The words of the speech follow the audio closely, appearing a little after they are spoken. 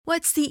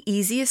What's the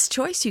easiest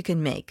choice you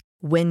can make?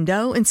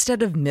 Window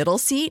instead of middle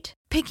seat?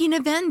 Picking a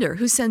vendor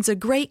who sends a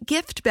great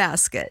gift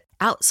basket?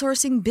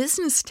 Outsourcing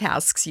business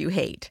tasks you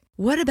hate?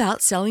 What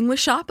about selling with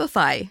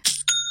Shopify?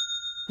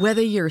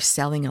 Whether you're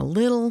selling a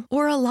little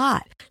or a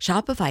lot,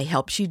 Shopify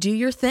helps you do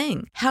your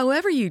thing,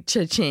 however you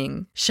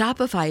cha-ching.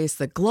 Shopify is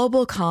the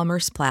global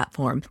commerce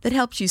platform that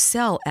helps you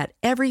sell at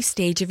every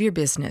stage of your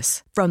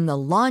business. From the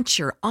launch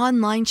your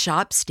online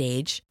shop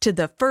stage to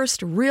the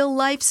first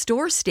real-life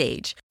store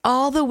stage,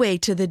 all the way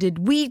to the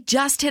did we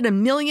just hit a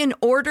million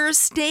orders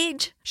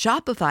stage.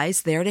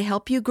 Shopify's there to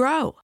help you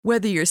grow.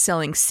 Whether you're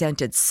selling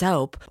scented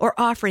soap or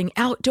offering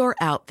outdoor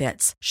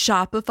outfits,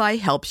 Shopify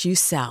helps you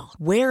sell.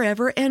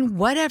 Wherever and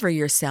whatever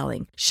you're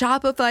selling,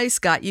 Shopify's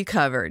got you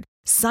covered.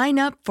 Sign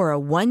up for a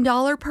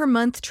 $1 per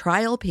month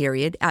trial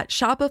period at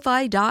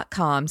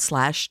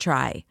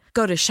shopify.com/try.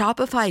 Go to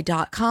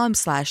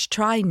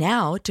shopify.com/try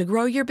now to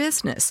grow your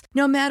business,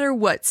 no matter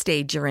what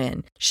stage you're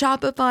in.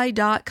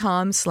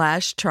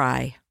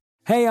 Shopify.com/try.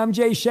 Hey, I'm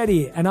Jay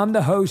Shetty, and I'm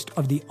the host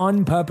of the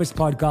On Purpose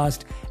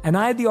podcast, and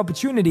I had the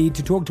opportunity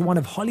to talk to one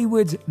of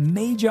Hollywood's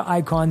major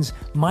icons,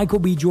 Michael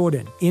B.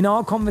 Jordan. In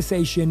our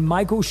conversation,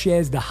 Michael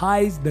shares the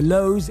highs, the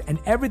lows, and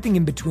everything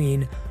in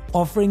between,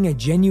 offering a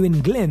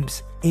genuine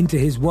glimpse into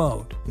his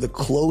world. The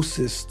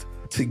closest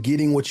to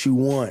getting what you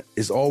want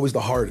is always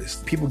the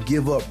hardest. People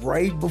give up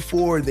right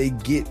before they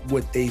get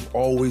what they've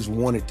always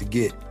wanted to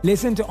get.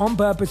 Listen to On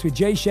Purpose with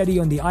Jay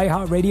Shetty on the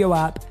iHeartRadio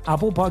app,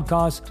 Apple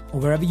Podcasts, or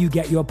wherever you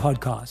get your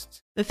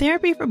podcasts. The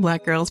Therapy for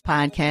Black Girls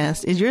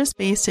podcast is your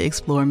space to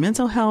explore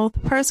mental health,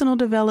 personal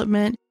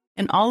development,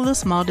 and all of the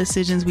small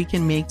decisions we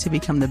can make to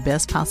become the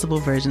best possible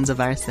versions of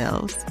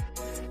ourselves.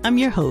 I'm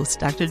your host,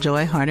 Dr.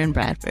 Joy Harden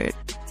Bradford,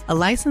 a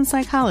licensed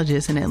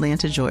psychologist in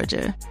Atlanta,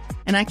 Georgia,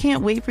 and I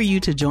can't wait for you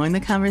to join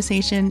the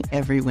conversation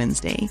every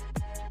Wednesday.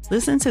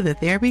 Listen to the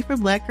Therapy for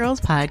Black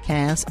Girls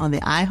podcast on the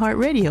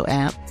iHeartRadio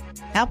app,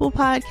 Apple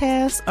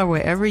Podcasts, or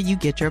wherever you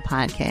get your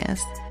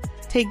podcasts.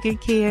 Take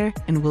good care,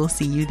 and we'll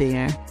see you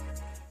there.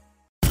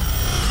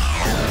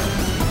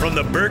 From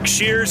the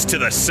Berkshires to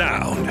the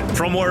Sound,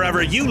 from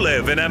wherever you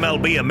live in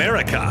MLB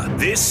America,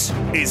 this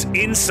is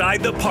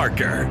Inside the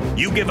Parker.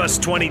 You give us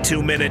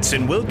 22 minutes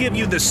and we'll give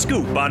you the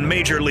scoop on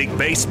Major League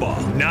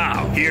Baseball.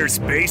 Now, here's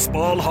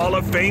Baseball Hall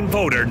of Fame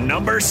voter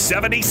number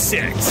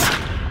 76,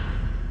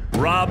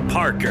 Rob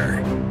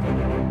Parker.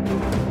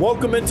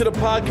 Welcome into the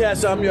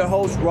podcast. I'm your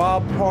host,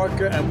 Rob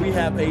Parker, and we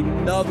have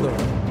another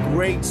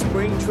great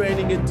spring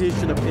training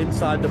edition of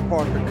Inside the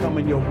Parker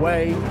coming your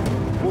way.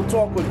 We'll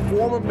talk with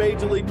former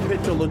Major League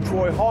pitcher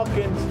LaTroy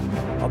Hawkins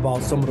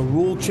about some of the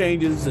rule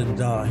changes and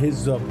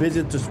his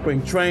visit to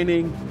spring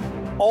training.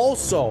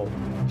 Also,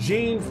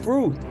 Gene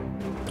Fruth,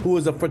 who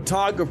is a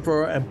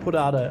photographer and put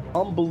out an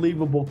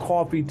unbelievable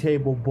coffee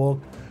table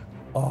book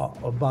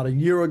about a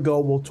year ago.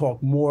 We'll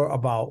talk more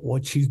about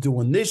what she's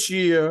doing this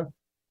year,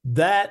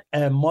 that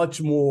and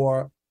much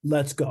more.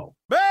 Let's go.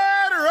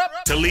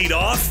 To lead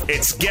off,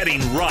 it's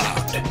Getting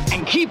Robbed.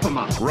 And keep them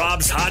up.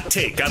 Rob's hot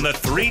take on the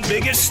three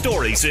biggest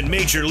stories in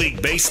Major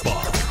League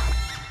Baseball.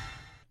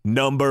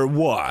 Number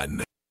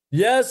one.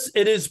 Yes,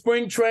 it is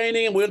spring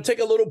training, and we're going to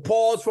take a little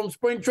pause from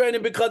spring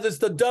training because it's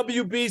the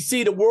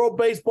WBC, the World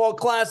Baseball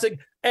Classic,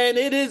 and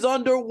it is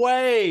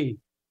underway.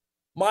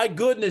 My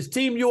goodness,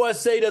 Team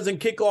USA doesn't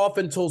kick off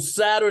until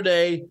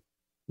Saturday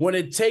when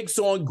it takes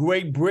on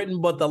Great Britain,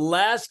 but the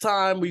last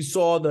time we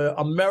saw the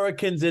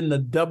Americans in the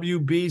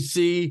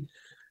WBC,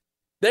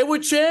 they were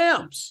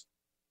champs.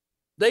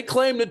 They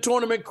claimed the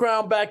tournament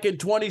crown back in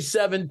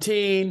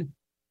 2017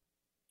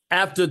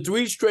 after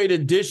three straight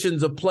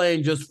editions of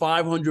playing just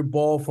 500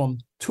 ball from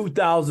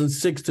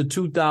 2006 to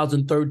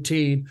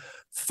 2013.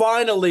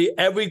 Finally,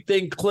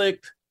 everything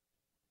clicked,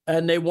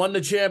 and they won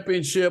the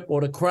championship or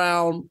the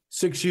crown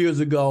 6 years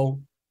ago.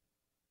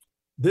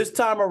 This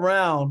time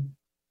around,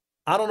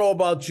 I don't know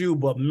about you,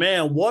 but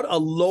man, what a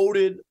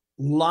loaded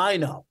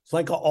lineup. It's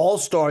like an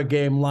all-star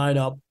game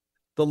lineup.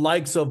 The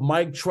likes of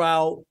Mike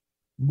Trout,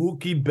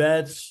 Mookie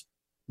Betts,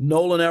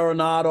 Nolan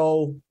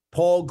Arenado,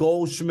 Paul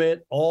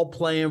Goldschmidt, all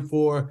playing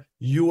for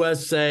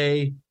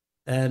USA.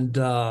 And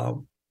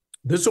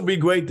this will be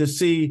great to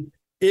see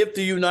if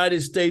the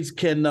United States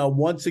can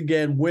once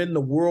again win the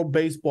World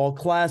Baseball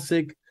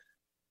Classic.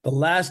 The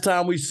last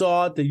time we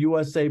saw it, the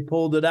USA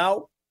pulled it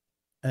out.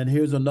 And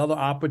here's another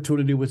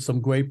opportunity with some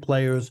great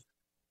players,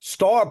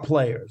 star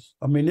players.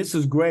 I mean, this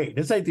is great.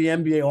 This ain't the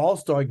NBA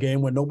All-Star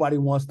game where nobody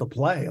wants to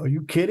play. Are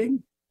you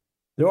kidding?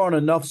 There aren't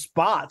enough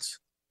spots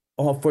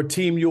for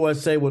Team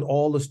USA with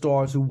all the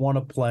stars who want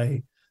to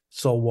play.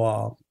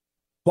 So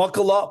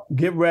buckle up,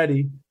 get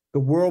ready. The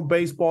World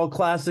Baseball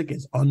Classic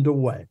is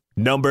underway.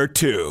 Number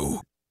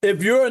two.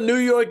 If you're a New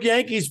York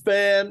Yankees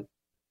fan,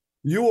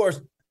 you are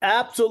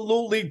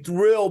absolutely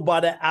thrilled by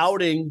the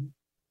outing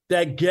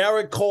that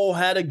Garrett Cole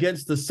had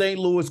against the St.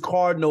 Louis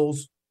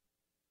Cardinals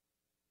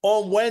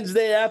on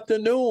Wednesday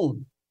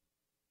afternoon.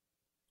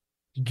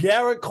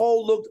 Garrett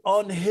Cole looked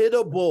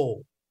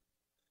unhittable.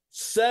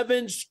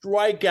 7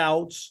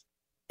 strikeouts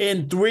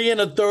in 3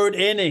 1/3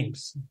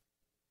 innings.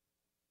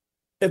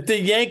 if the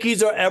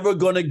Yankees are ever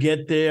going to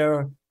get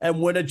there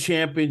and win a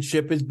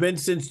championship, it's been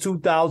since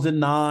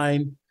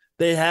 2009.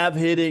 They have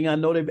hitting. I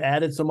know they've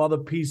added some other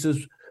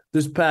pieces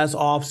this past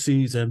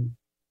offseason.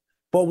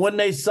 But when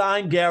they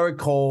sign Garrett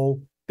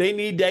Cole, they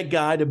need that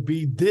guy to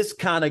be this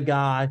kind of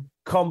guy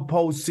come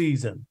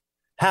postseason.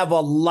 Have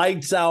a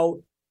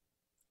lights-out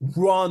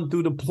run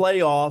through the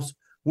playoffs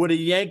where the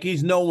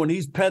Yankees know when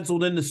he's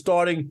penciled in the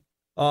starting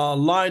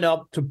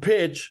lineup to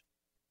pitch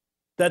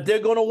that they're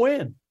going to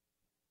win.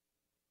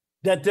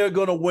 That they're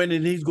going to win,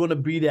 and he's going to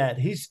be that.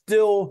 He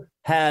still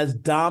has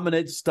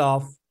dominant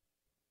stuff.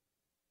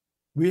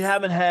 We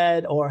haven't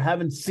had or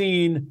haven't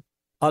seen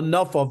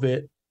enough of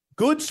it.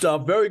 Good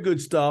stuff, very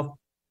good stuff.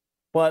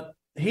 But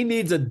he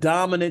needs a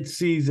dominant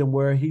season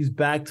where he's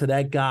back to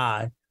that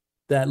guy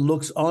that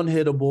looks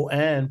unhittable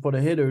and, for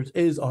the hitters,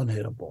 is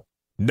unhittable.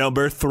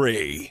 Number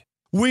 3.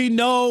 We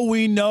know,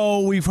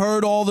 we've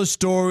heard all the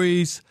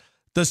stories.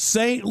 The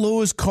St.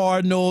 Louis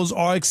Cardinals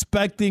are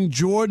expecting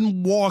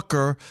Jordan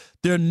Walker,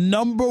 their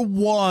number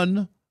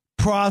 1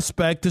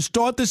 prospect, to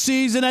start the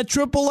season at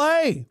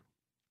AAA.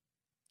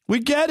 We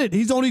get it.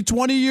 He's only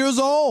 20 years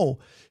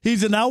old.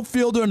 He's an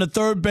outfielder and a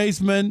third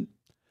baseman,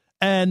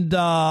 and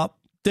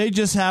they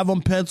just have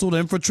him penciled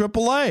in for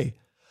AAA.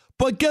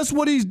 But guess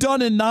what he's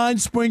done in 9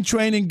 spring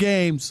training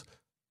games?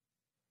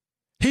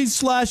 He's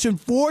slashing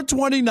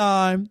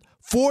 .429,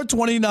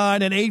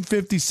 .429, and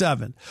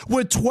 .857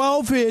 with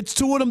 12 hits,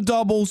 2 of them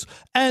doubles,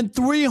 and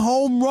 3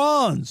 home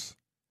runs.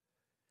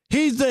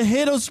 He's the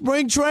hit of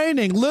spring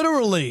training,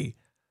 literally.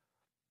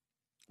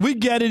 We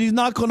get it. He's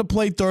not going to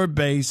play third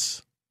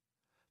base.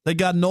 They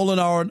got Nolan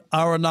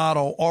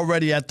Arenado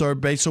already at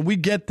third base, so we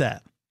get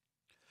that.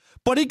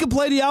 But he can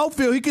play the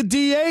outfield. He could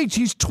DH.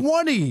 He's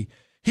 20.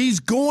 He's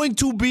going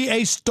to be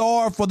a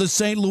star for the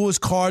St. Louis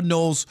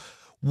Cardinals.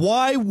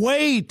 Why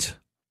wait?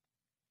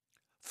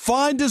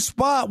 Find a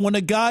spot when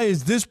a guy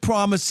is this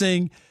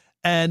promising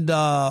and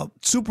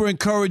super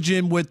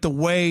encouraging with the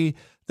way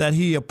that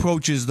he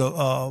approaches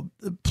the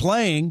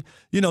playing.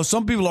 You know,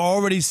 some people are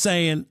already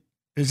saying,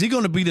 is he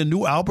going to be the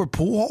new Albert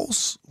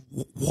Pujols?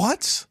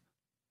 What?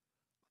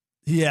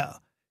 Yeah,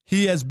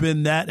 he has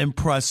been that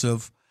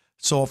impressive.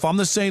 So if I'm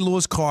the St.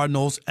 Louis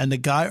Cardinals and the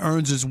guy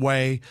earns his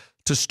way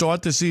to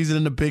start the season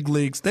in the big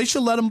leagues, they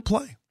should let him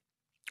play.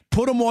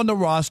 Put him on the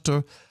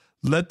roster.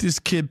 Let this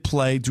kid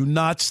play. Do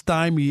not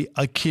stymie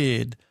a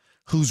kid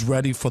who's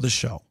ready for the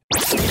show.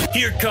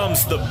 Here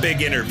comes the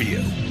big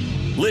interview.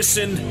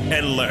 Listen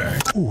and learn.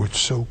 Oh, it's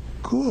so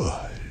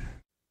good.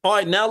 All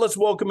right, now let's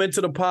welcome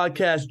into the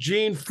podcast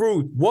Jean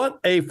Fruth. What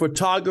a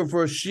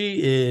photographer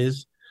she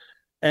is.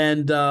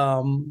 And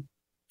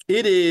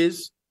it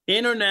is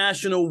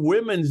International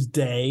Women's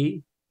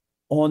Day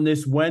on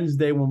this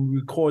Wednesday when we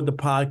record the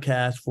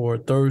podcast for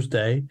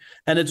Thursday.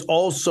 And it's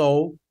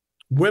also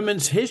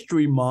Women's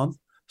History Month.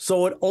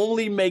 So it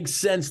only makes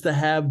sense to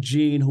have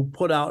Jean, who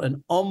put out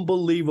an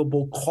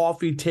unbelievable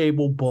coffee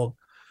table book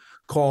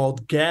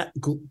called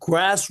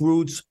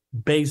Grassroots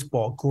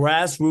Baseball.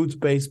 Grassroots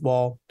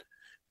Baseball.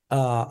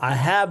 I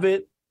have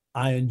it.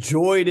 I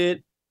enjoyed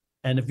it.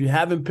 And if you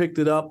haven't picked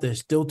it up,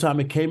 there's still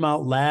time. It came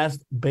out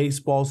last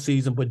baseball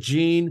season. But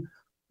Jean,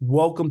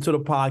 welcome to the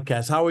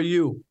podcast. How are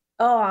you?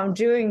 Oh, I'm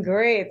doing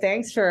great.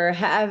 Thanks for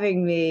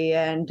having me.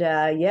 And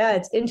yeah,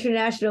 it's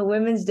International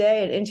Women's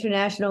Day and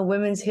International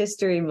Women's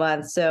History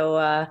Month.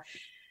 So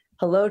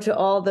hello to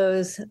all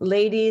those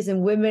ladies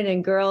and women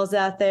and girls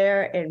out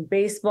there in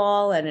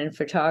baseball and in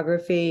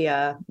photography.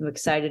 I'm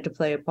excited to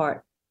play a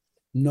part.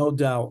 No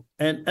doubt.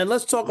 And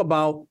let's talk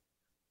about,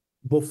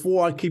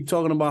 before I keep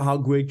talking about how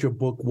great your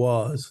book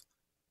was,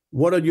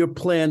 what are your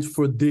plans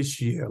for this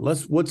year?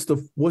 What's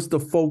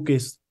the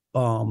focus?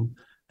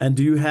 And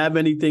do you have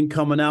anything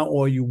coming out,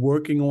 or are you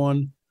working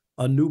on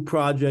a new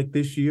project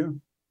this year?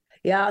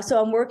 Yeah,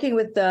 so I'm working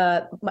with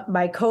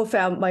my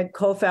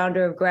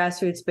co-founder of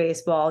Grassroots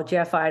Baseball,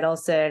 Jeff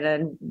Idelson,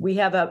 and we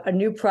have a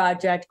new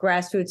project,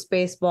 Grassroots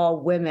Baseball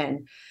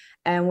Women.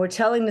 And we're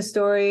telling the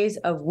stories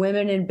of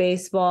women in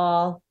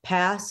baseball,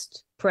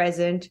 past,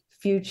 present,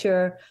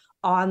 future,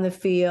 on the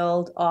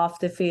field,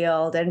 off the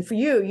field. And for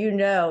you,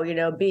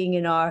 being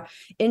in our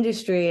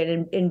industry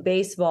and in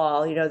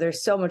baseball,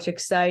 there's so much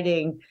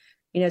exciting,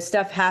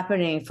 stuff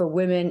happening for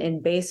women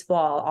in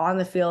baseball, on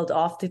the field,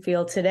 off the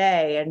field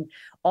today, and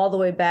all the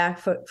way back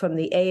from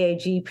the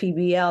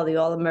AAGPBL, the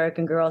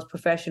All-American Girls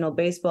Professional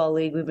Baseball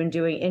League. We've been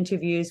doing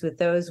interviews with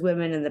those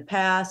women in the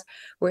past.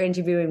 We're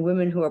interviewing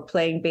women who are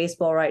playing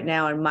baseball right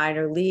now in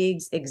minor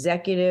leagues,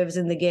 executives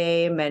in the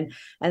game, and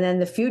then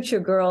the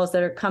future girls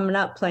that are coming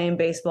up playing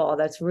baseball.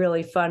 That's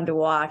really fun to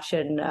watch.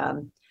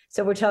 And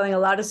so we're telling a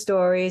lot of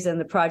stories, and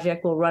the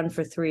project will run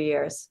for 3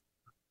 years.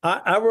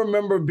 I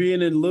remember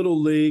being in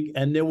Little League,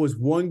 and there was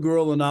one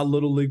girl in our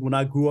Little League when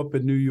I grew up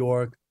in New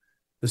York,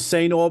 the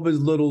St.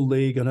 Albans Little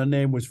League, and her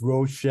name was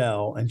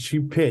Rochelle, and she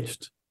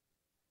pitched.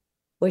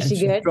 Was she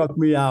good? She struck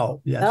me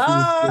out.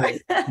 Yeah,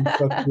 she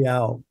struck me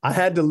out. I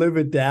had to live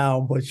it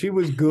down, but she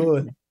was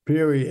good,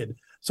 period.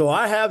 So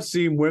I have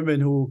seen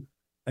women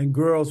and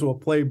girls who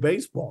have played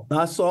baseball,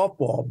 not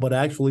softball, but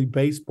actually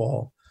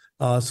baseball.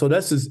 So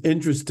this is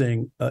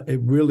interesting. It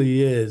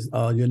really is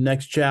your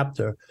next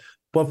chapter.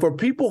 But for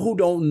people who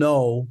don't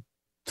know,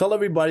 tell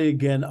everybody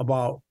again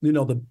about,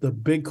 the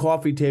big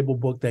coffee table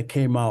book that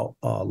came out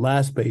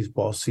last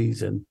baseball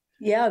season.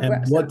 Yeah.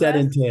 And what that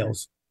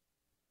entails.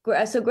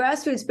 So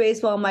Grassroots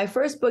Baseball, my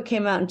first book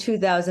came out in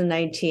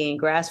 2019,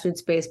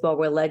 Grassroots Baseball,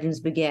 Where Legends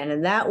Begin.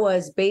 And that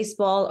was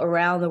baseball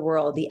around the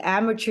world, the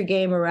amateur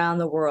game around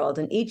the world.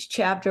 And each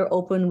chapter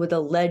opened with a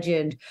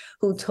legend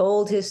who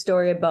told his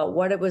story about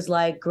what it was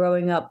like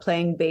growing up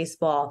playing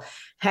baseball.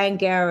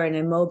 Hank Aaron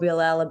in Mobile,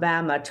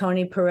 Alabama,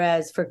 Tony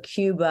Perez for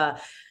Cuba,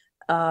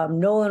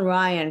 Nolan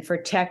Ryan for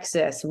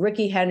Texas,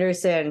 Ricky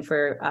Henderson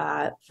for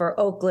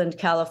Oakland,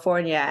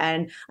 California.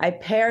 And I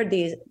paired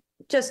these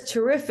just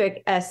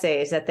terrific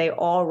essays that they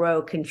all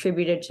wrote,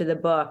 contributed to the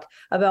book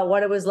about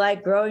what it was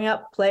like growing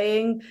up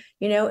playing,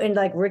 and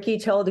like Ricky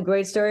told a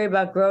great story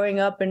about growing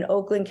up in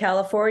Oakland,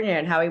 California,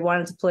 and how he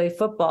wanted to play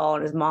football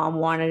and his mom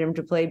wanted him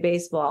to play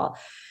baseball.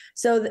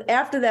 So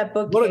after that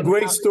book, what a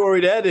great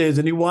story that is,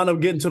 and he wound up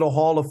getting to the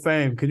Hall of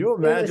Fame. Can you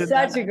imagine? It was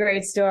such a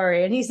great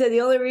story. And he said the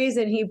only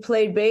reason he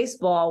played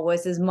baseball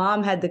was his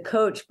mom had the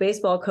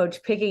baseball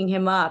coach picking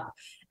him up.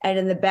 And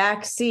in the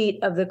back seat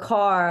of the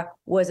car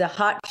was a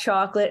hot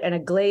chocolate and a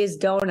glazed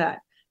donut.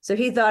 So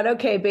he thought,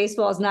 okay,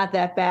 baseball is not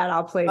that bad.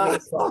 I'll play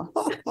baseball.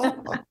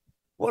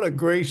 What a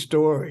great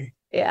story.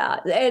 Yeah.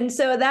 And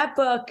so that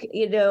book,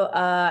 it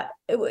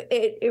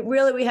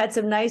really, we had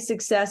some nice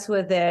success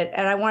with it.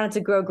 And I wanted to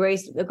grow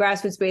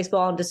grassroots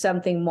baseball into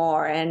something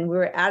more. And we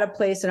were at a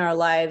place in our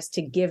lives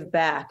to give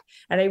back.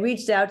 And I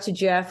reached out to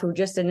Jeff, who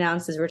just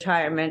announced his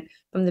retirement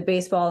from the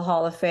Baseball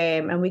Hall of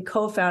Fame. And we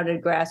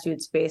co-founded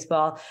Grassroots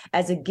Baseball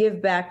as a give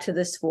back to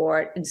the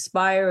sport,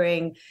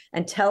 inspiring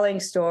and telling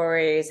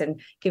stories and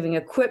giving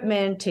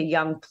equipment to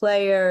young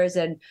players.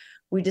 And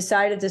we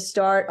decided to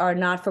start our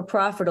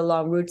not-for-profit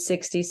along Route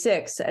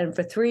 66. And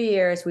for 3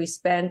 years, we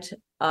spent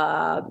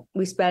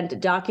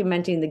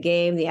documenting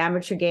the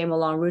amateur game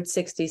along Route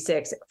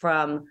 66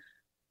 from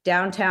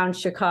downtown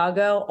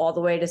Chicago all the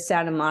way to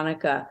Santa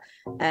Monica.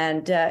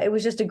 And it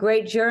was just a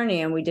great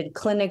journey. And we did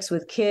clinics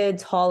with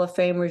kids, Hall of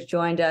Famers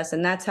joined us.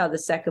 And that's how the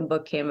second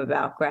book came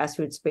about,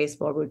 Grassroots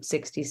Baseball, Route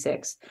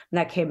 66. And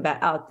that came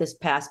out this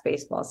past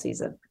baseball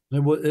season.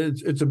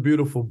 It's a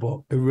beautiful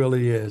book. It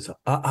really is.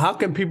 How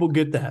can people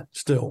get that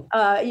still?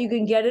 You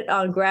can get it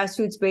on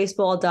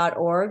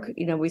grassrootsbaseball.org.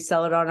 We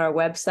sell it on our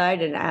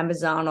website, and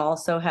Amazon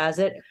also has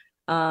it.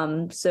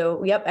 And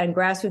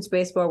Grassroots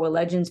Baseball, Where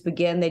Legends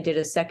Begin, they did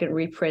a second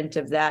reprint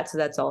of that. So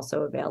that's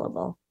also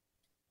available.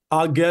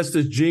 Our guest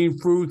is Jean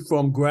Fruth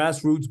from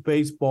Grassroots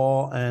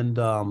Baseball,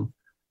 and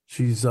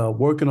she's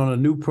working on a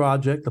new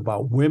project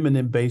about women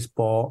in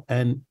baseball.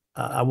 And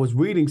I was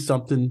reading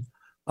something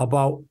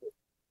about,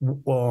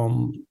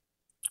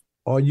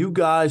 are you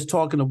guys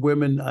talking to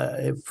women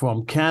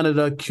from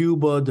Canada,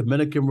 Cuba,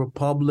 Dominican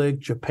Republic,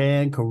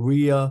 Japan,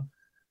 Korea,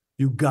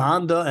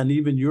 Uganda, and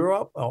even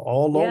Europe,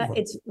 all over? Yeah,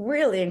 it's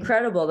really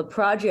incredible, the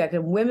project,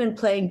 and women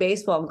playing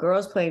baseball and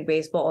girls playing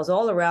baseball is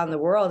all around the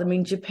world. I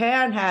mean,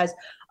 Japan has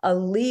a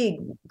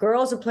league.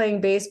 Girls are playing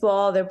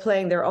baseball. They're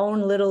playing their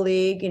own little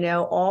league,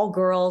 all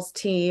girls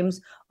teams,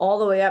 all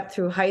the way up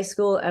through high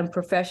school and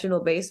professional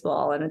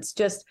baseball. And it's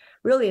just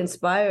really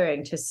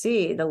inspiring to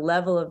see the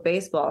level of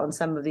baseball in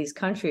some of these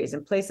countries,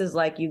 in places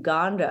like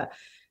Uganda,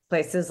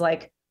 places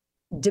like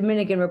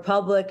Dominican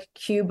Republic,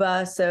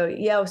 Cuba. So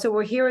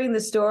we're hearing the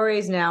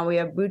stories now. We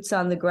have boots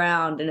on the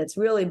ground, and it's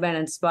really been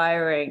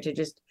inspiring to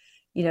just,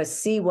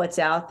 see what's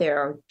out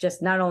there,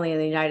 just not only in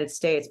the United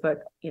States,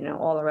 but,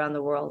 all around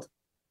the world.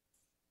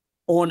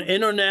 On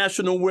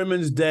International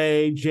Women's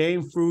Day,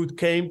 Jane Fruth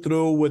came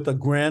through with a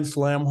grand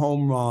slam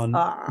home run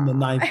in the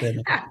ninth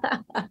inning.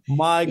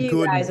 My goodness.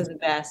 You guys are the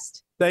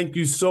best. Thank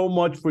you so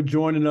much for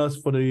joining us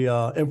for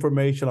the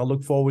information. I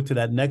look forward to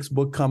that next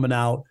book coming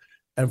out.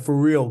 And for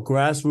real,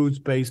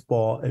 Grassroots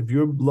Baseball, if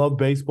you love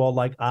baseball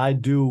like I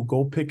do,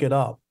 go pick it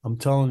up. I'm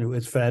telling you,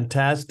 it's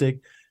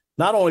fantastic.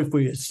 Not only for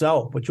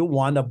yourself, but you'll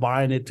wind up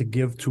buying it to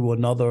give to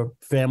another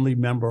family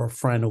member or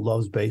friend who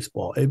loves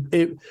baseball.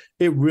 It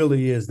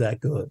really is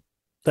that good.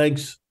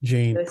 Thanks,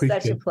 Jean. It was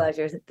such a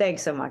pleasure.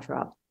 Thanks so much,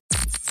 Rob.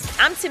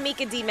 I'm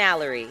Tamika D.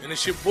 Mallory. And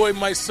it's your boy,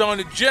 my son,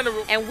 the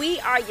General. And we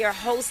are your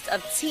hosts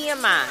of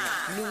TMI.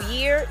 New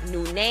year,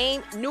 new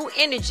name, new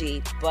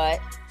energy,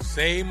 but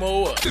same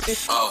old.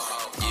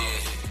 Oh,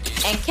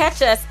 yeah. And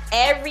catch us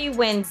every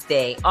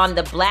Wednesday on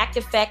the Black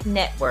Effect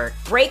Network,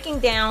 breaking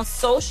down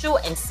social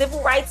and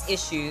civil rights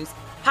issues,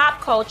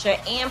 pop culture,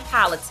 and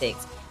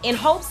politics in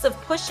hopes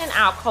of pushing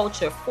our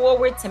culture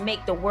forward to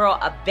make the world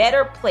a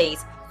better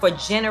place for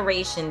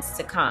generations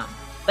to come.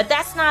 But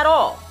that's not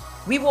all.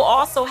 We will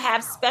also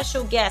have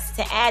special guests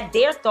to add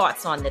their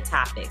thoughts on the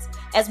topics,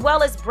 as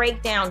well as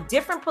break down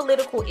different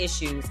political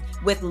issues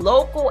with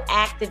local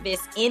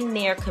activists in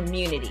their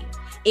community.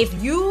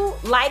 If you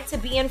like to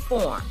be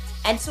informed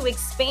and to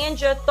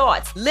expand your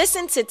thoughts,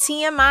 listen to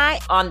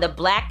TMI on the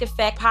Black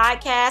Effect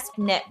Podcast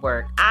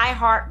Network,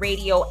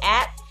 iHeartRadio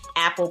app,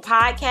 Apple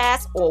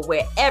Podcasts, or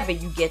wherever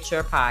you get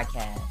your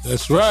podcasts.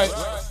 That's right.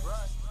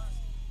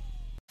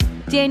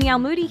 Danielle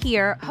Moody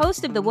here,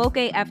 host of the Woke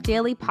AF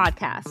Daily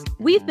podcast.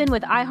 We've been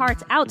with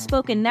iHeart's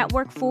Outspoken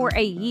Network for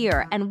a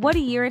year, and what a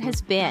year it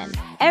has been.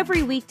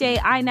 Every weekday,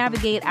 I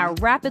navigate our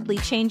rapidly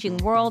changing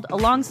world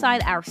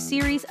alongside our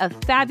series of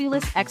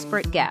fabulous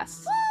expert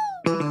guests.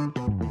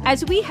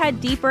 As we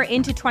head deeper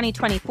into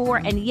 2024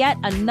 and yet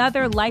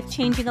another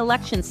life-changing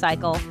election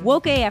cycle,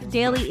 Woke AF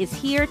Daily is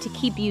here to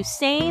keep you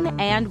sane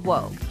and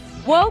woke.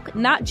 Woke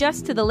not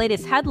just to the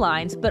latest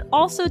headlines, but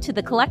also to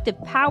the collective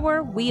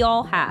power we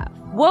all have.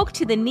 Woke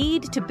to the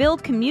need to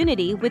build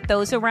community with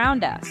those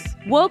around us.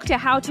 Woke to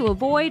how to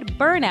avoid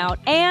burnout,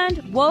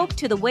 and woke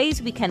to the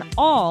ways we can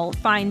all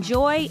find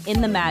joy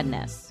in the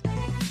madness.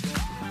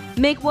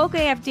 Make Woke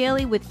AF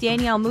Daily with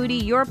Danielle Moody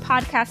your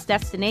podcast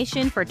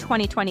destination for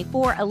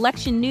 2024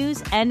 election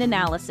news and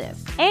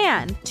analysis.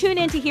 And tune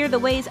in to hear the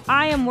ways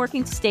I am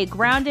working to stay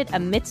grounded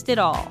amidst it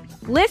all.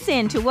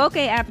 Listen to Woke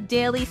AF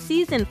Daily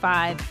Season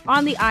 5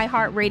 on the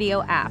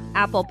iHeartRadio app,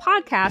 Apple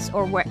Podcasts,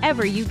 or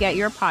wherever you get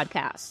your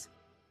podcasts.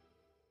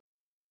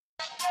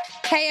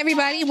 Hey,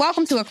 everybody.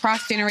 Welcome to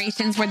Across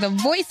Generations, where the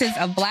voices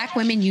of Black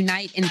women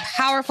unite in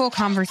powerful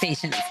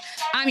conversations.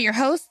 I'm your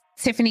host,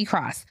 Tiffany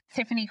Cross.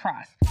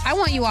 I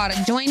want you all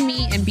to join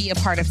me and be a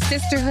part of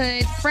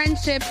sisterhood,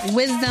 friendship,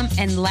 wisdom,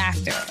 and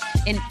laughter.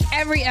 In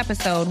every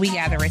episode, we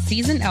gather a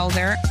seasoned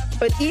elder.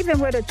 But even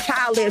with a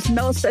child, there's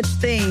no such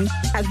thing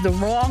as the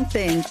wrong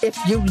thing if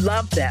you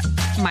love them.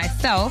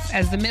 Myself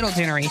as the middle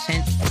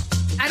generation.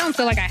 I don't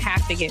feel like I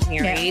have to get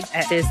married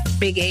at this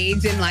big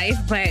age in life,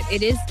 but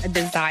it is a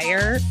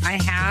desire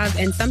I have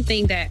and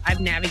something that I've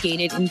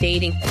navigated in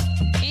dating.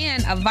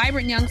 And a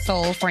vibrant young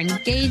soul for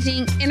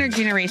engaging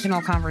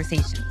intergenerational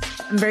conversations.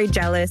 I'm very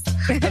jealous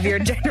of your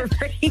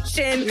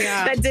generation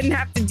that didn't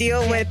have to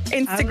deal with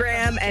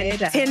Instagram and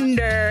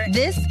Tinder.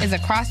 This is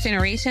Across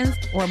Generations,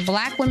 where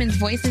Black women's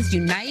voices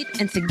unite,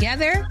 and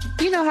together,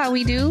 you know how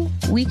we do,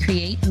 we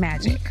create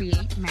magic.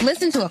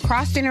 Listen to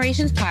Across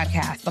Generations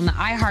podcast on the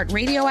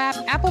iHeartRadio app,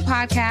 Apple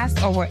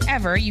Podcasts, or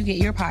wherever you get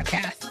your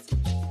podcasts.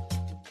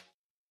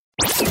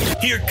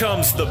 Here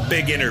comes the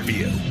big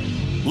interview.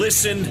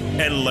 Listen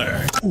and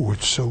learn. Oh,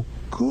 it's so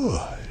good.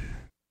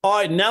 All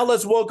right, now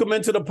let's welcome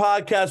into the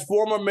podcast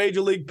former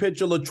Major League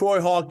pitcher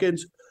LaTroy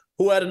Hawkins,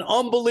 who had an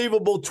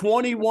unbelievable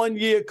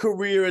 21-year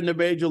career in the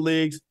major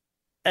leagues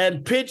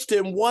and pitched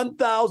in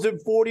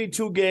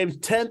 1,042 games,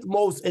 10th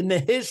most in the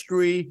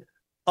history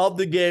of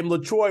the game.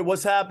 LaTroy,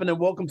 what's happening?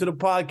 Welcome to the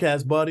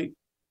podcast, buddy.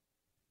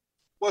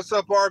 What's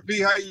up,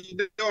 RP? How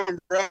you doing,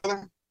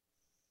 brother?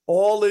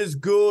 All is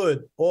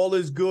good. All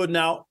is good.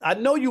 Now, I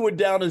know you were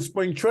down in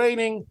spring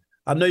training.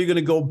 I know you're going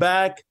to go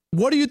back.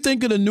 What do you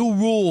think of the new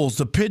rules,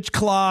 the pitch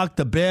clock,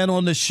 the ban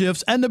on the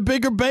shifts, and the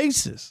bigger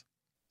bases?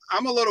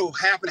 I'm a little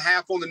half and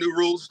half on the new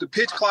rules. The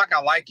pitch clock,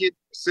 I like it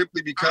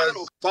simply because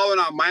following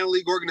our minor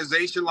league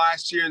organization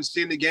last year and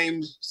seeing the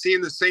games,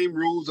 seeing the same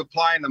rules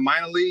apply in the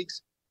minor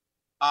leagues,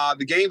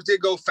 the games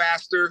did go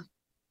faster.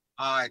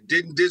 It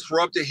didn't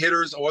disrupt the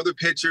hitters or the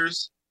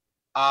pitchers.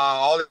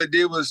 All it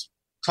did was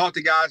taught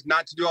the guys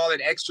not to do all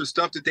that extra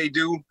stuff that they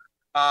do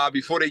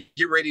before they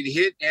get ready to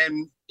hit.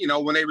 And, you know,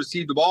 when they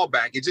receive the ball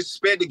back, it just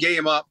sped the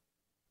game up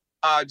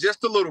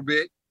just a little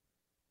bit.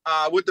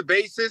 With the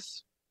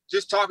bases,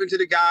 just talking to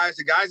the guys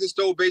that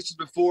stole bases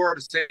before,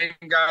 the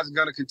same guys are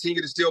going to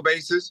continue to steal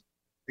bases.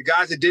 The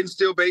guys that didn't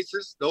steal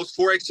bases, those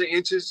 4 extra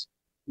inches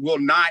will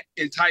not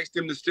entice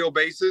them to steal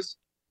bases.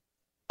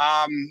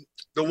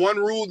 The one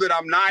rule that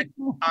I'm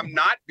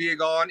not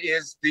big on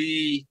is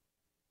the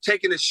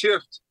taking a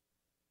shift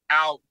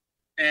out.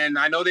 And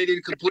I know they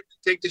didn't completely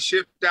take the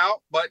shift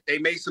out, but they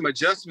made some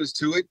adjustments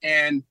to it.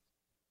 And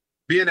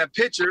being a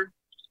pitcher,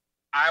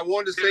 I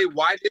wanted to say,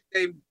 why did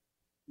they?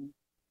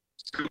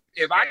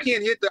 If I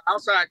can't hit the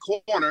outside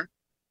corner,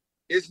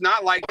 it's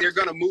not like they're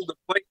going to move the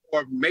plate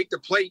or make the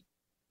plate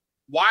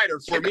wider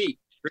for me.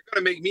 They're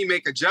going to make me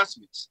make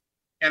adjustments.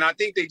 And I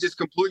think they just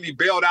completely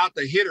bailed out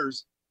the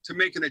hitters to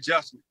making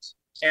adjustments.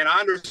 And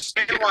I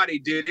understand why they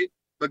did it,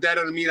 but that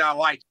doesn't mean I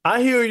like it.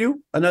 I hear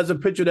you. And as a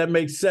pitcher, that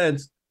makes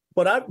sense.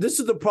 But this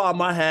is the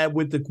problem I had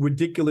with the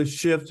ridiculous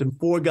shifts and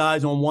 4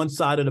 guys on one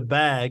side of the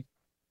bag.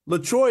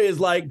 LaTroy is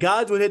like,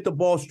 guys would hit the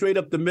ball straight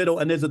up the middle,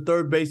 and there's a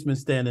third baseman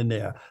standing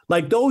there.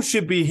 Like, those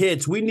should be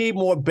hits. We need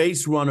more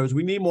base runners.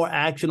 We need more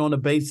action on the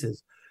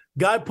bases.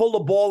 Guy pulled the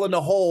ball in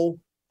the hole,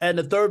 and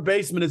the third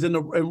baseman is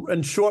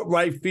in short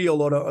right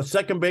field, or the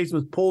second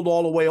baseman pulled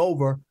all the way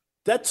over.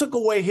 That took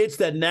away hits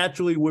that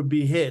naturally would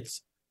be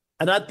hits.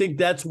 And I think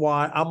that's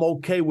why I'm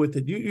okay with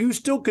it. You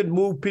still can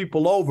move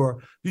people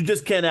over. You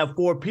just can't have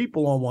 4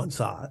 people on one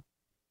side.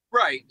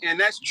 Right, and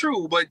that's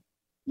true. But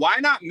why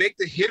not make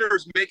the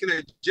hitters make an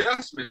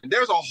adjustment?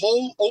 There's a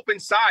whole open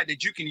side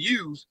that you can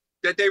use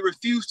that they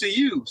refuse to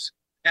use.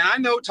 And I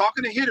know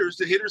talking to hitters,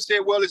 the hitters said,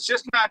 well, it's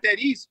just not that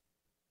easy.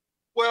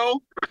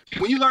 Well,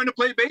 when you learn to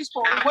play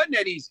baseball, it wasn't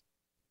that easy.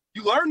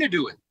 You learn to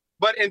do it.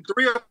 But in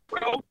 3 or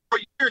 4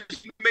 years,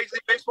 Major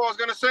League Baseball is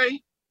going to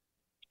say,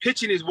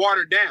 pitching is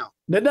watered down.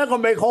 They're not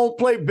going to make home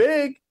plate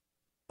big.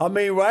 I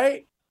mean,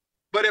 right?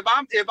 But if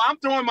I'm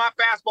throwing my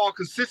fastball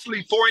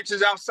consistently 4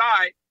 inches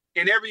outside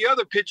and every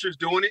other pitcher's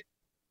doing it,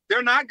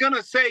 they're not going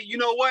to say, you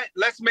know what,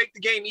 let's make the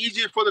game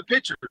easier for the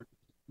pitcher.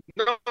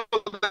 No,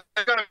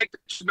 they're going to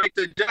make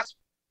the adjustment.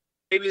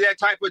 Maybe that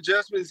type of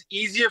adjustment is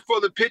easier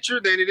for the pitcher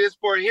than it is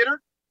for a hitter.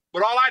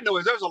 But all I know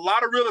is there's a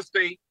lot of real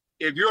estate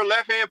if you're a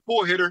left-hand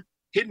pull hitter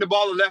hitting the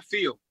ball in left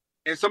field.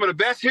 And some of the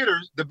best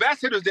hitters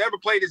that ever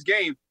played this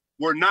game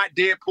were not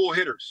dead pull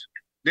hitters.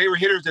 They were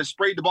hitters that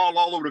sprayed the ball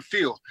all over the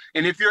field.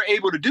 And if you're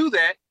able to do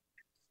that,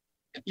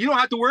 you don't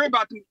have to worry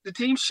about the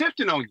team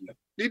shifting on you.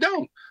 You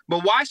don't.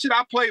 But why should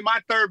I play my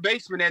third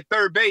baseman at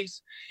third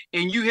base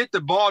and you hit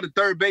the ball to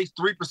third base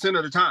 3%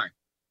 of the time?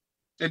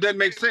 It doesn't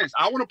make sense.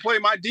 I want to play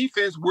my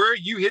defense where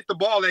you hit the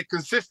ball at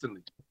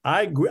consistently.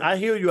 I agree. I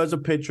hear you as a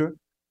pitcher.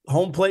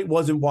 Home plate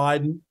wasn't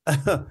widened.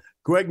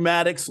 Greg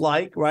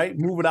Maddux, right?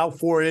 Move it out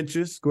 4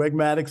 inches. Greg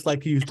Maddux,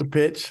 like he used to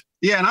pitch.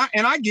 Yeah,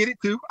 and I get it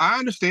too. I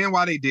understand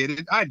why they did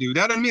it. I do.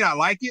 That doesn't mean I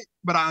like it,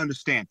 but I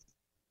understand it.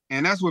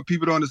 And that's what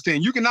people don't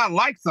understand. You cannot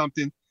like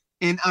something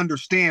and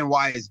understand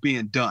why it's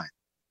being done.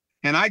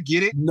 And I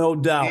get it. No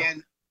doubt.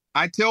 And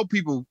I tell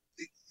people,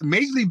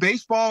 Major League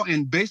Baseball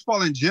and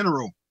baseball in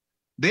general,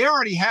 they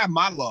already have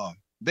my love.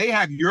 They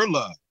have your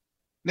love.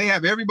 They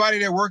have everybody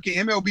that work at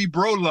MLB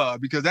Bro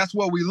love, because that's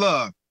what we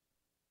love.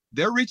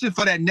 They're reaching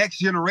for that next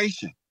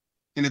generation.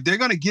 And if they're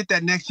going to get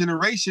that next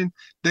generation,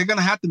 they're going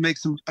to have to make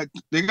some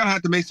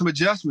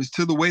adjustments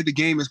to the way the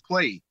game is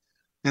played.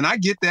 And I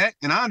get that.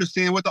 And I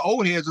understand what the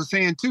old heads are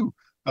saying too.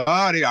 They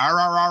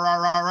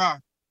rah.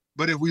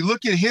 But if we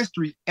look at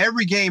history,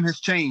 every game has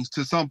changed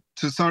to a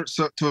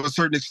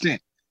certain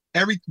extent.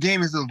 Every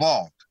game has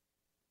evolved.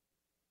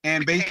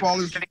 And baseball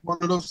is one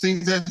of those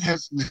things that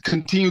has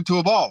continued to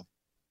evolve.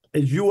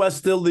 Is U.S.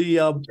 still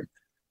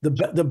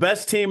the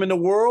best team in the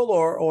world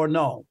or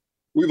no?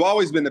 We've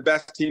always been the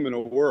best team in the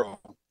world.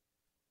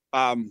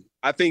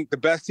 I think the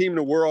best team in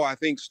the world,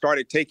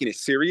 started taking it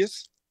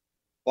serious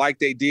like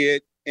they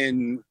did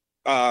in,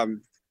 4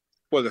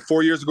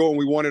 years ago when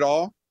we won it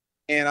all.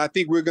 And I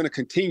think we're going to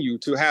continue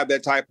to have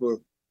that type of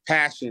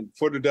passion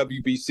for the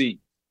WBC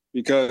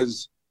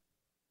because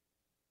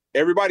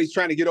everybody's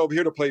trying to get over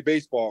here to play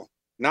baseball.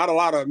 Not a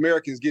lot of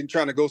Americans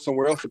trying to go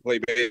somewhere else to play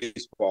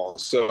baseball.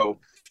 So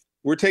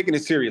we're taking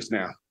it serious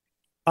now.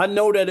 I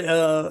know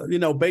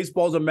that,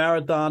 baseball's a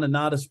marathon and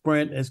not a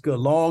sprint. It's a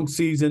long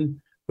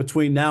season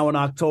between now and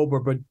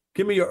October. But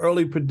give me your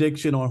early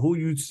prediction on who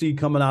you see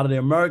coming out of the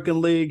American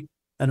League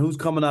and who's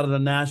coming out of the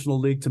National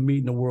League to meet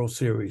in the World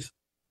Series.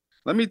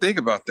 Let me think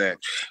about that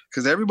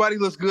because everybody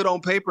looks good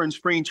on paper in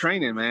spring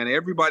training, man.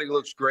 Everybody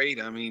looks great.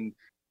 I mean,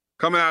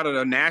 coming out of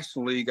the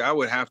National League, I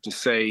would have to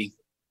say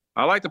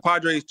I like the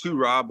Padres too,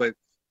 Rob, but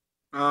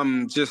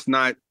I just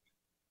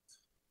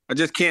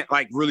can't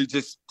really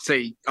just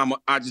say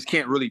I just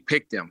can't really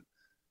pick them.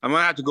 I'm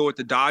going to have to go with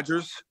the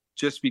Dodgers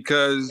just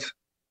because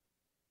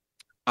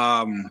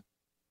the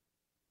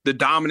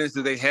dominance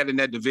that they had in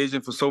that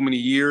division for so many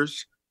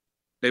years.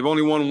 They've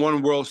only won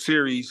one World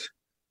Series,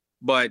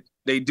 but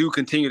they do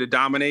continue to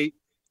dominate.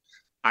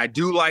 I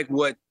do like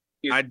that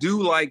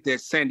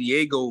San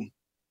Diego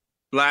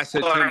last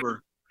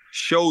September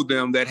showed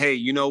them that, hey,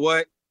 you know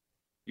what?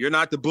 You're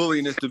not the bully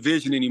in this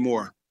division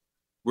anymore.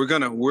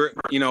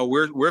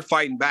 We're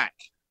fighting back.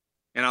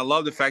 And I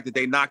love the fact that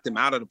they knocked them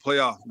out of the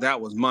playoff.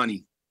 That was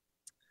money.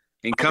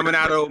 And coming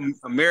out of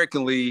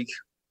American League,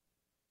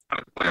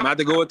 I'm about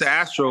to go with the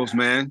Astros,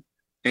 man.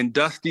 And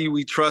Dusty,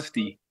 we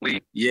trusty.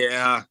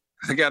 Yeah,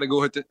 I got to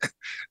go with the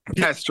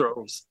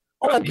Astros.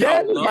 Oh,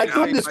 again? My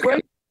goodness,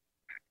 great.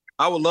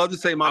 I would love to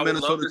say my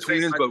Minnesota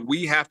Twins, but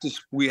we have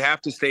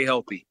to stay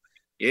healthy.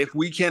 If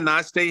we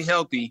cannot stay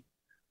healthy,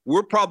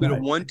 we're probably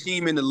the one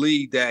team in the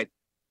league that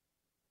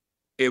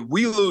if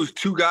we lose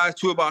two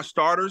of our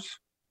starters,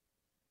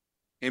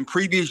 in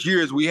previous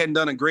years, we hadn't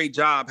done a great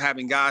job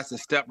having guys to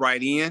step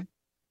right in.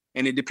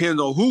 And it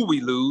depends on who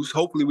we lose.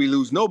 Hopefully we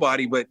lose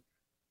nobody. But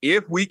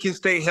if we can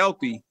stay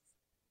healthy,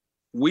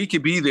 we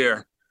could be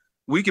there.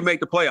 We can make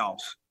the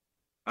playoffs.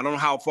 I don't know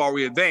how far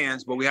we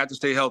advance, but we have to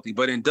stay healthy.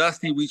 But in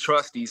Dusty, we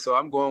trusty. So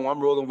I'm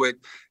rolling with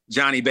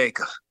Johnny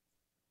Baker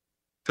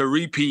to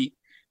repeat.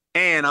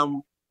 And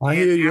I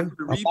hear you.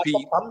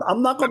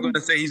 I'm not going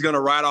to say he's going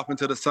to ride off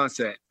into the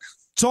sunset.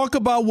 Talk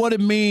about what it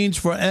means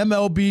for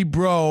MLB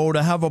Bro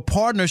to have a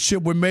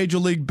partnership with Major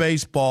League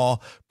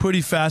Baseball.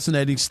 Pretty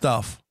fascinating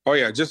stuff. Oh,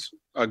 yeah. Just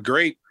a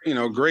great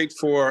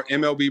for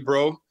MLB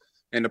Bro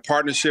and the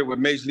partnership with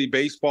Major League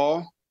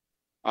Baseball.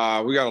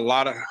 We got a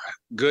lot of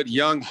good,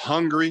 young,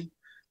 hungry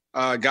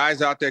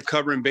guys out there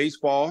covering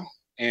baseball.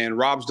 And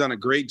Rob's done a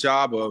great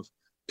job of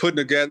putting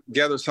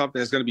together something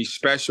that's going to be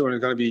special and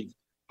it's going to be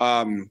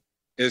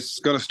it's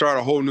going to start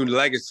a whole new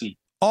legacy.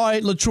 All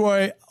right,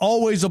 LaTroy,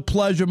 always a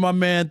pleasure, my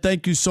man.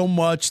 Thank you so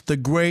much. The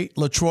great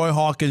LaTroy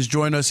Hawkins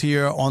joined us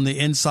here on the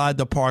Inside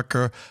the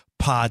Parker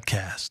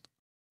podcast.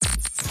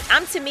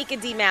 I'm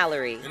Tamika D.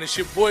 Mallory. And it's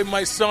your boy,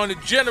 my son, the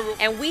General.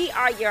 And we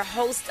are your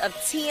hosts of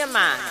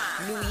TMI.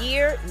 New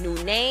year, new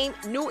name,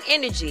 new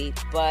energy,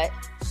 but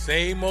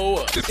same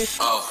old.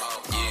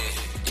 Oh,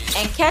 yeah.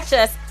 And catch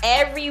us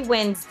every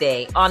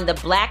Wednesday on the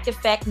Black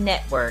Effect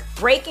Network,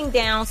 breaking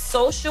down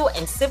social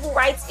and civil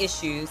rights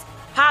issues,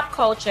 pop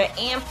culture,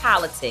 and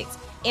politics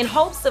in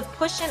hopes of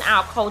pushing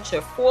our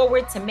culture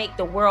forward to make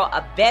the world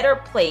a better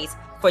place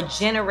for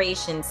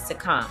generations to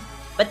come.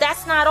 But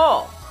that's not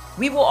all.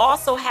 We will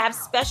also have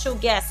special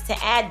guests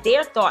to add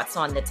their thoughts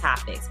on the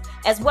topics,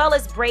 as well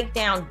as break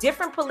down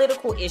different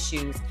political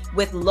issues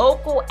with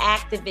local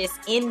activists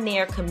in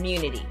their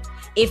community.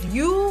 If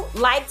you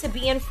like to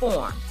be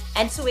informed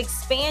and to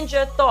expand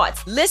your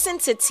thoughts, listen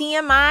to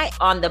TMI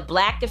on the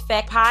Black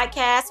Effect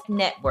Podcast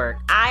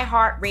Network,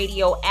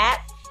 iHeartRadio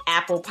app,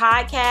 Apple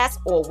Podcasts,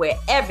 or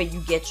wherever you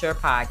get your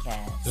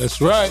podcasts.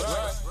 That's right.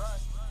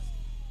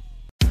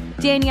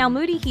 Danielle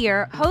Moody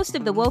here, host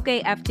of the Woke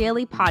AF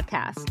Daily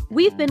podcast.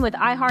 We've been with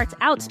iHeart's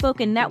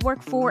Outspoken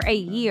Network for a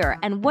year,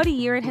 and what a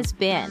year it has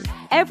been.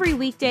 Every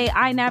weekday,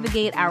 I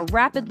navigate our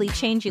rapidly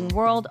changing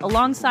world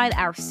alongside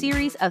our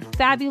series of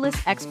fabulous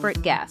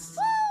expert guests.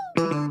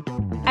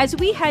 As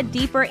we head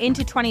deeper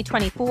into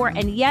 2024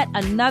 and yet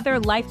another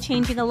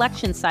life-changing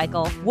election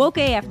cycle, Woke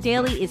AF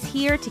Daily is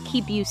here to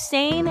keep you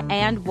sane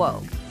and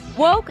woke.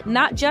 Woke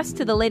not just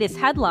to the latest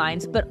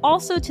headlines, but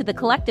also to the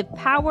collective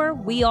power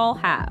we all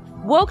have.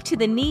 Woke to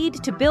the need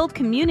to build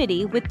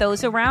community with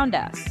those around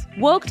us.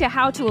 Woke to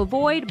how to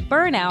avoid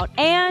burnout,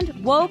 and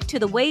woke to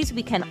the ways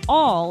we can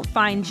all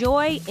find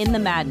joy in the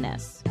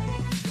madness.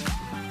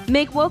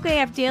 Make Woke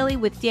AF Daily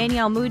with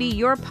Danielle Moody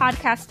your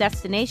podcast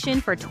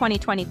destination for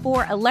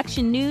 2024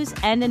 election news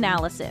and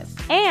analysis.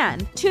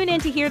 And tune in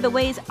to hear the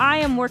ways I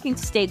am working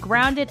to stay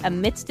grounded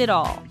amidst it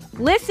all.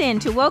 Listen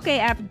to Woke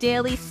AF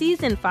Daily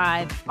Season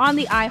 5 on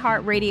the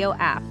iHeartRadio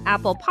app,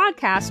 Apple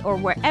Podcasts, or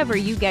wherever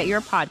you get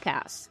your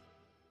podcasts.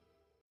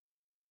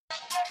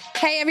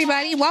 Hey,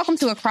 everybody. Welcome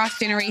to Across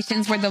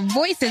Generations, where the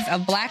voices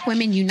of Black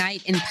women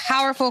unite in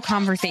powerful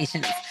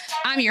conversations.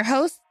 I'm your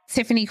host,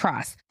 Tiffany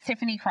Cross.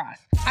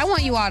 I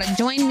want you all to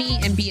join me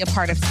and be a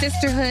part of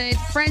sisterhood,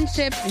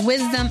 friendship,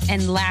 wisdom,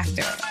 and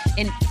laughter.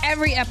 In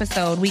every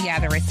episode, we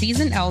gather a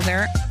seasoned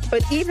elder.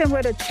 But even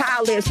with a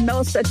child, there's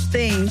no such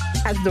thing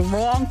as the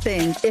wrong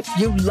thing if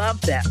you love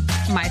them.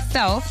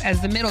 Myself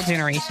as the middle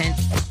generation.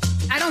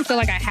 I don't feel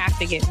like I have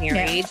to get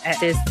married at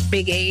this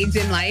big age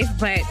in life,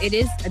 but it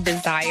is a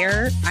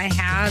desire I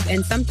have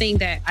and something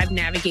that I've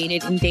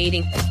navigated in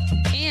dating.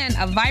 And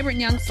a vibrant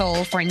young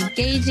soul for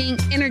engaging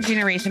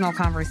intergenerational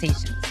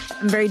conversations.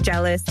 I'm very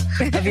jealous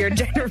of your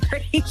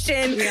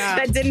generation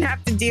that didn't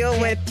have to deal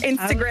with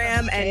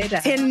Instagram and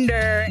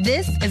Tinder.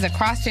 This is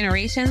Across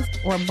Generations,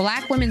 where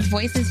Black women's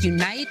voices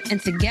unite,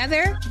 and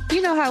together,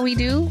 you know how we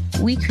do,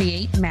 we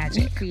create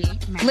magic.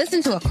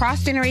 Listen to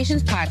Across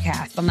Generations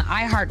podcast on the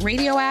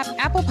iHeartRadio app,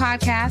 Apple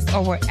Podcasts,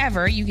 or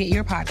wherever you get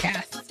your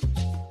podcasts.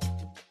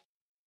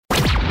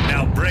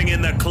 Now bring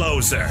in the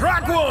closer.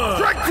 Track one.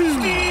 Track two.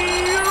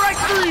 Strike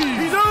three.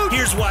 He's out.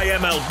 Here's why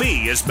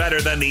MLB is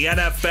better than the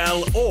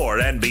NFL or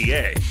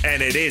NBA,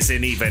 and it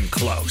isn't even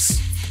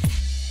close.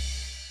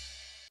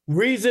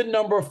 Reason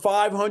number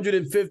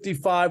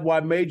 555 why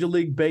Major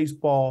League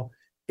Baseball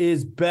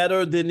is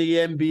better than the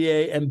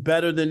NBA and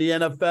better than the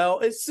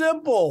NFL is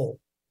simple.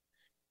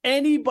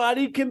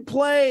 Anybody can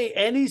play,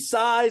 any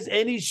size,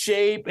 any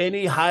shape,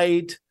 any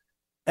height.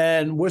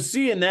 And we're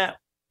seeing that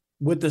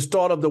with the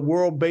start of the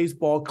World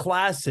Baseball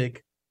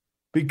Classic,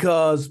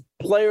 because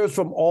players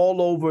from all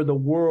over the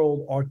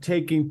world are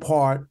taking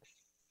part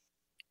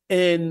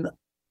in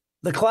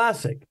the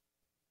Classic.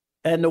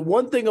 And the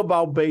one thing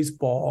about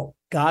baseball,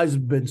 guys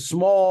have been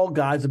small,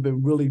 guys have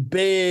been really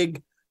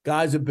big,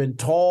 guys have been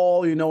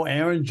tall. You know,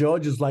 Aaron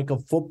Judge is like a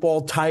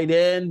football tight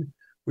end.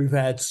 We've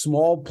had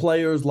small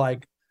players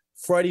like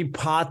Freddie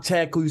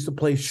Patek, who used to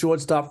play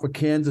shortstop for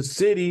Kansas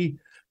City.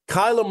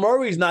 Kyler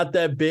Murray's not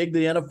that big,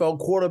 the NFL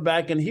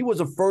quarterback, and he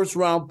was a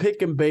first-round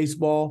pick in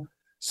baseball.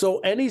 So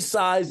any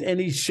size,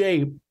 any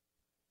shape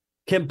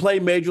can play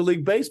Major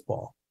League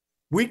Baseball.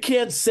 We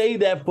can't say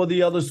that for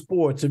the other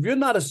sports. If you're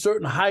not a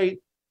certain height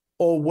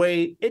or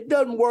weight, it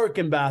doesn't work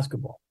in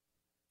basketball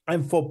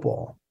and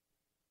football.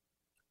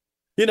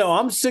 You know,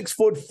 I'm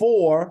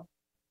 6'4",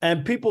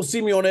 and people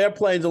see me on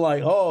airplanes and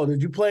like, oh,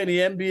 did you play in the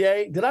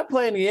NBA? Did I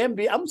play in the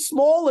NBA? I'm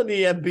small in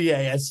the NBA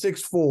at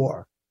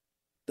 6'4".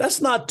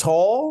 That's not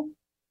tall.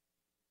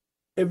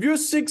 If you're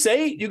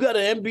 6'8", you got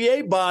an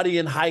NBA body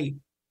and height.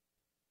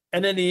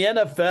 And in the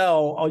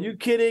NFL, are you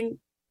kidding?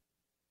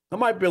 I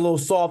might be a little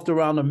soft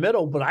around the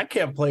middle, but I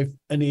can't play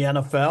in the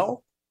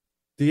NFL.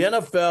 The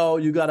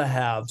NFL, you got to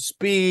have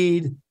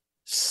speed,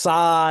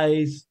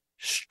 size,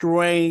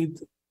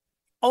 strength,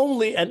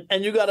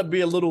 and you got to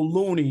be a little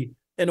loony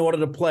in order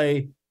to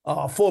play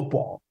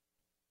football.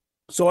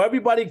 So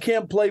everybody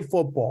can't play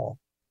football.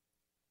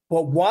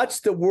 But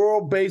watch the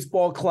World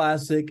Baseball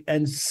Classic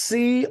and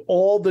see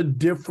all the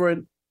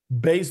different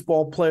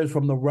baseball players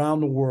from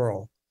around the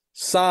world.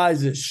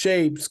 Sizes,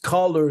 shapes,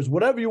 colors,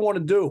 whatever you want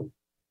to do.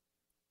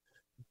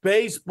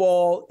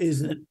 Baseball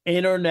is an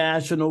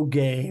international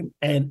game,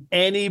 and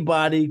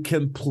anybody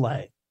can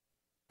play.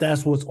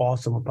 That's what's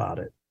awesome about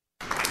it.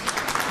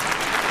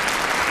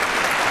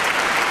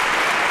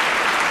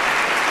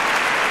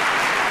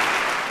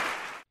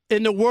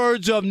 in the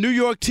words of New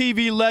York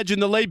TV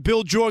legend, the late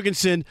Bill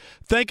Jorgensen,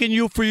 thanking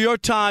you for your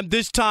time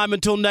this time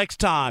until next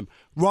time.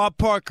 Rob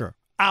Parker,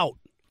 out.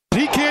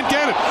 He can't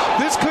get it.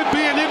 This could be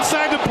an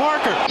inside to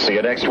Parker. See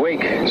you next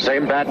week.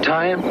 Same bat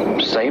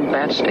time, same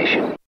bat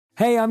station.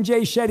 Hey, I'm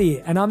Jay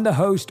Shetty, and I'm the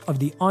host of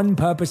the On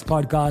Purpose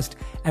podcast,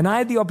 and I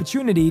had the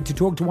opportunity to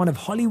talk to one of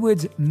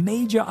Hollywood's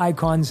major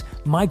icons,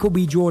 Michael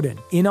B. Jordan.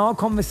 In our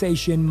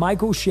conversation,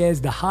 Michael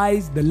shares the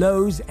highs, the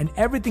lows, and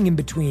everything in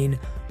between,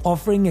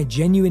 offering a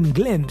genuine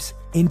glimpse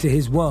into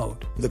his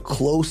world. The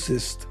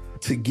closest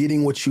to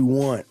getting what you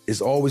want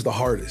is always the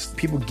hardest.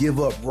 People give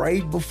up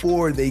right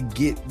before they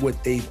get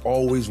what they've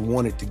always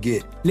wanted to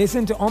get.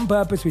 Listen to On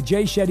Purpose with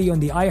Jay Shetty on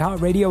the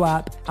iHeartRadio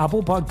app,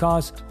 Apple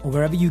Podcasts, or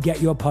wherever you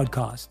get your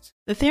podcasts.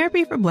 The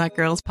Therapy for Black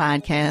Girls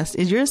podcast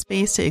is your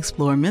space to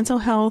explore mental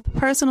health,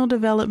 personal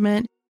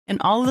development, and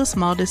all of the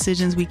small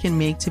decisions we can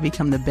make to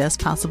become the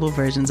best possible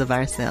versions of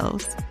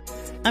ourselves.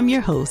 I'm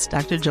your host,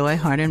 Dr. Joy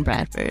Harden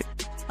Bradford,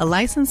 a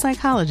licensed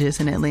psychologist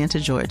in Atlanta,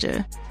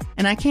 Georgia,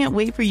 and I can't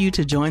wait for you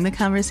to join the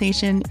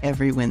conversation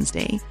every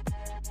Wednesday.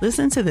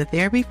 Listen to the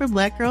Therapy for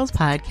Black Girls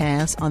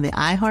podcast on the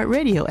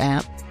iHeartRadio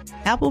app,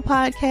 Apple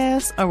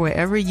Podcasts, or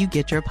wherever you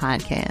get your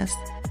podcasts.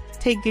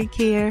 Take good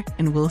care,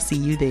 and we'll see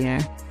you there.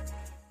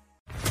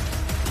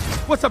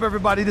 What's up,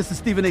 everybody? This is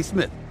Stephen A.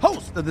 Smith,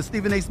 host of the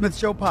Stephen A. Smith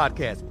Show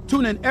podcast.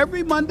 Tune in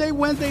every Monday,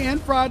 Wednesday, and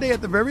Friday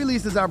at the very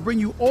least as I bring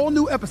you all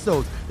new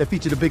episodes that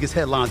feature the biggest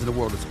headlines in the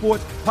world of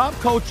sports, pop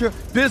culture,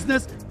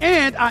 business,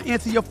 and I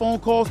answer your phone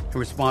calls and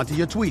respond to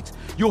your tweets.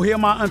 You'll hear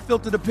my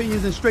unfiltered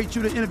opinions and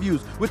straight-shooter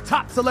interviews with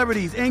top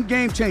celebrities and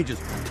game changers.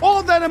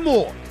 All that and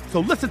more. So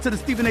listen to the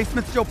Stephen A.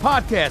 Smith Show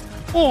podcast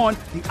on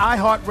the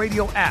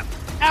iHeartRadio app,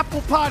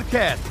 Apple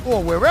Podcasts,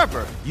 or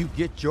wherever you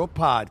get your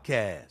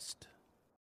podcasts.